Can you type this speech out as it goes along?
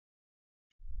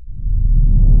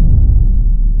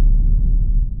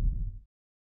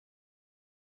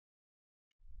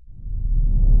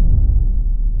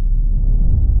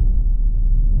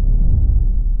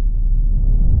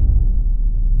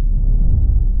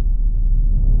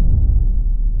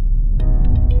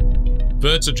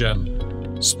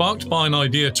Vertogen. Sparked by an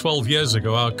idea 12 years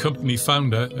ago, our company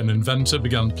founder and inventor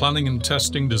began planning and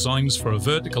testing designs for a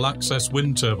vertical access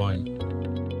wind turbine.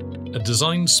 A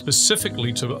design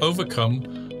specifically to overcome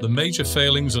the major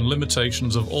failings and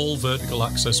limitations of all vertical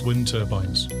access wind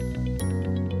turbines.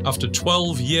 After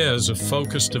 12 years of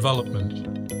focused development,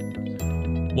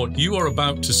 what you are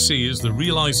about to see is the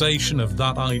realization of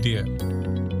that idea.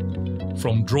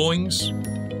 From drawings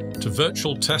to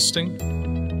virtual testing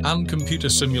and computer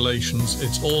simulations,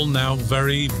 it's all now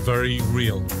very, very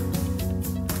real.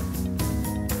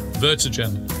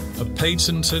 Vertogen, a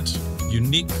patented,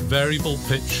 unique variable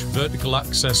pitch vertical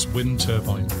access wind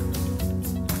turbine.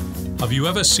 Have you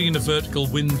ever seen a vertical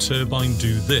wind turbine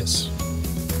do this?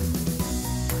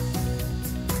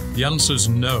 The answer is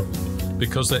no,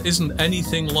 because there isn't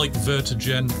anything like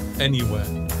Vertogen anywhere.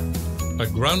 A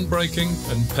groundbreaking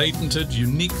and patented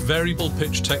unique variable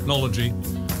pitch technology,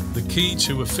 the key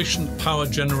to efficient power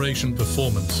generation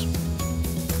performance.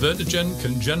 Vertogen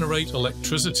can generate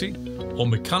electricity or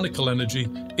mechanical energy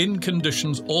in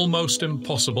conditions almost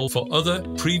impossible for other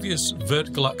previous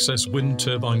vertical access wind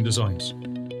turbine designs.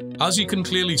 As you can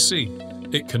clearly see,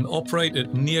 it can operate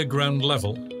at near ground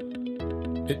level.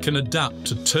 It can adapt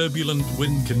to turbulent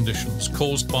wind conditions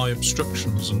caused by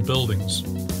obstructions and buildings,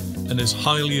 and is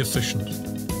highly efficient.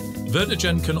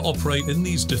 Vertogen can operate in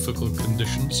these difficult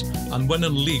conditions, and when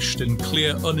unleashed in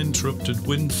clear, uninterrupted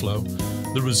wind flow,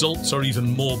 the results are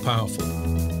even more powerful.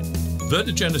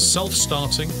 Vertogen is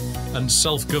self-starting and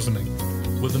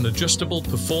self-governing, with an adjustable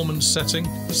performance setting,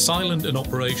 silent in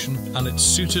operation, and it's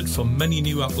suited for many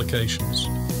new applications.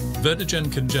 Vertogen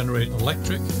can generate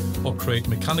electric or create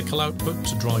mechanical output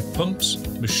to drive pumps,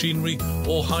 machinery,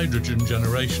 or hydrogen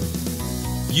generation.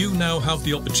 You now have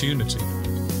the opportunity.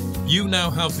 You now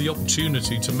have the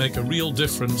opportunity to make a real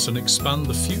difference and expand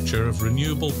the future of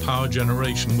renewable power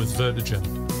generation with Vertogen.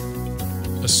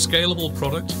 A scalable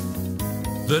product,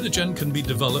 Vertogen can be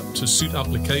developed to suit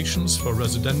applications for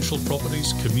residential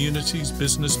properties, communities,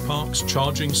 business parks,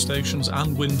 charging stations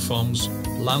and wind farms,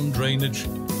 land drainage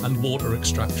and water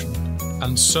extraction,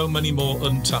 and so many more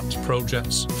untapped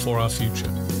projects for our future.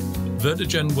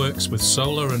 Vertogen works with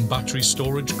solar and battery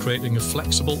storage, creating a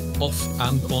flexible off-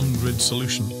 and on-grid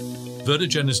solution.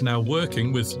 Vertogen is now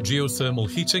working with Geo Thermal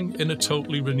Heating in a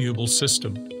totally renewable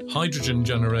system. Hydrogen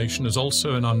generation is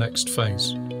also in our next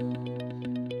phase.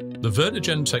 The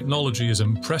Vertogen technology is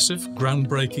impressive,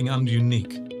 groundbreaking and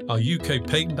unique. Our UK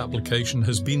patent application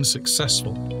has been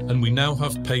successful, and we now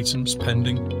have patents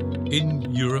pending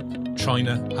in Europe,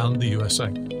 China and the USA.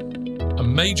 A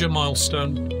major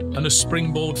milestone and a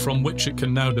springboard from which it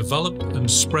can now develop and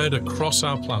spread across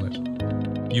our planet.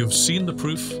 You have seen the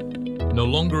proof. No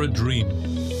longer a dream,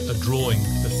 a drawing,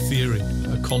 a theory,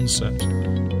 a concept,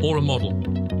 or a model.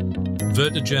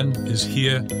 Vertogen is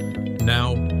here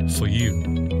now for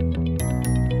you.